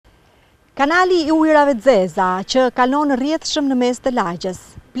Kanali i ujrave zeza që kalon rrjedhshëm në mes të lagjes,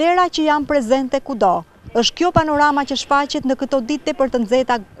 plera që janë prezente kudo. Është kjo panorama që shfaqet në këto ditë për të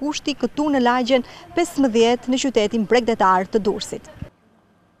nxehta gushti këtu në lagjen 15 në qytetin bregdetar të Durrësit.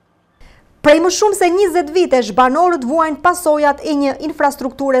 Prej më shumë se 20 vitesh, banorët vuajnë pasojat e një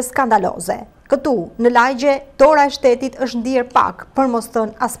infrastrukture skandaloze. Këtu, në lagje, dora e shtetit është ndier pak, për mos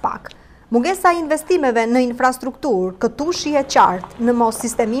thënë as pak. Mungesa e investimeve në infrastrukturë këtu shihet qartë në mos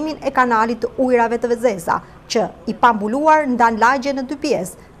sistemimin e kanalit të ujrave të zeza, që i pambuluar ndan lagje në dy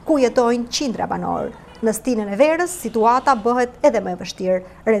pjesë, ku jetojnë qindra banorë. Në stinën e verës, situata bëhet edhe më e vështirë,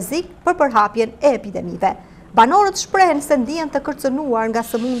 rrezik për përhapjen e epidemive. Banorët shprehen se ndihen të kërcënuar nga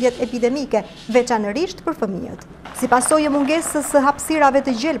sëmundjet epidemike, veçanërisht për fëmijët. Si pasojë e mungesës së hapësirave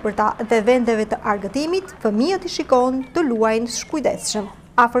të gjelbërta dhe vendeve të argëtimit, fëmijët i shikojnë të luajnë shkujdesshëm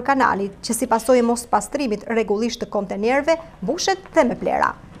afër kanalit, që si pasojë mos pastrimit rregullisht të kontenerëve, mbushet dhe me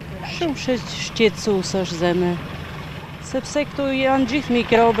plera. Shumë shqetësues është zemra, sepse këtu janë gjithë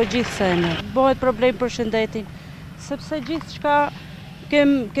mikrobe, gjithë sene. Bëhet problem për shëndetin, sepse gjithçka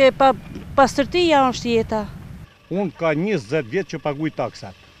ke pastërtia është jeta. Unë ka 20 vjetë që paguaj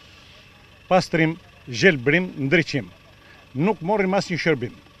taksat. Pastrim, zhelbrim, ndriçim. Nuk morrim asnjë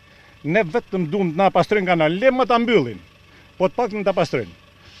shërbim. Ne vetëm duam të na pastrojnë kanalin, le më ta mbyllin. Po të paktën ta pastrojnë.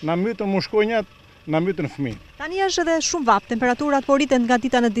 Na mytën mushkonjat, na mytën fëmijë. Tani është edhe shumë vap, temperaturat po rriten nga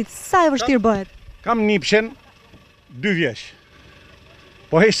dita në ditë. Sa e vështirë bëhet? Kam nipshen 2 vjeç.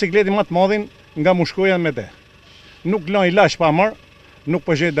 Po heq sikletin më të madhin nga mushkoja me te. Nuk laj lash pa marr, nuk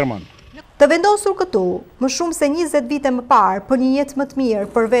po gjej dërman. Të vendosur këtu, më shumë se 20 vite më parë, për një jetë më të mirë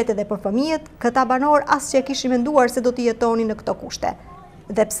për vete dhe për fëmijët, këta banor asgjë kishin menduar se do të jetonin në këto kushte.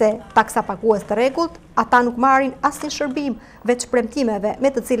 Dhe pse taksa pagues të rregullt, ata nuk marrin asnjë shërbim, veç premtimeve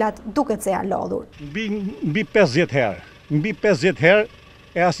me të cilat duket se janë lodhur. Mbi 50 herë, mbi 50 herë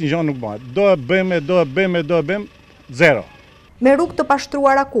e asnjë gjë nuk bëhet. Do e bëjmë, zero. Me rrugë të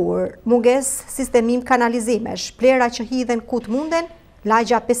pashtruara kurrë, mungesë sistemim kanalizimesh, plera që hidhen ku të munden,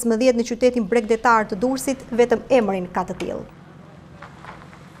 lagja 15 në qytetin bregdetar të Durrësit vetëm emrin ka të tillë.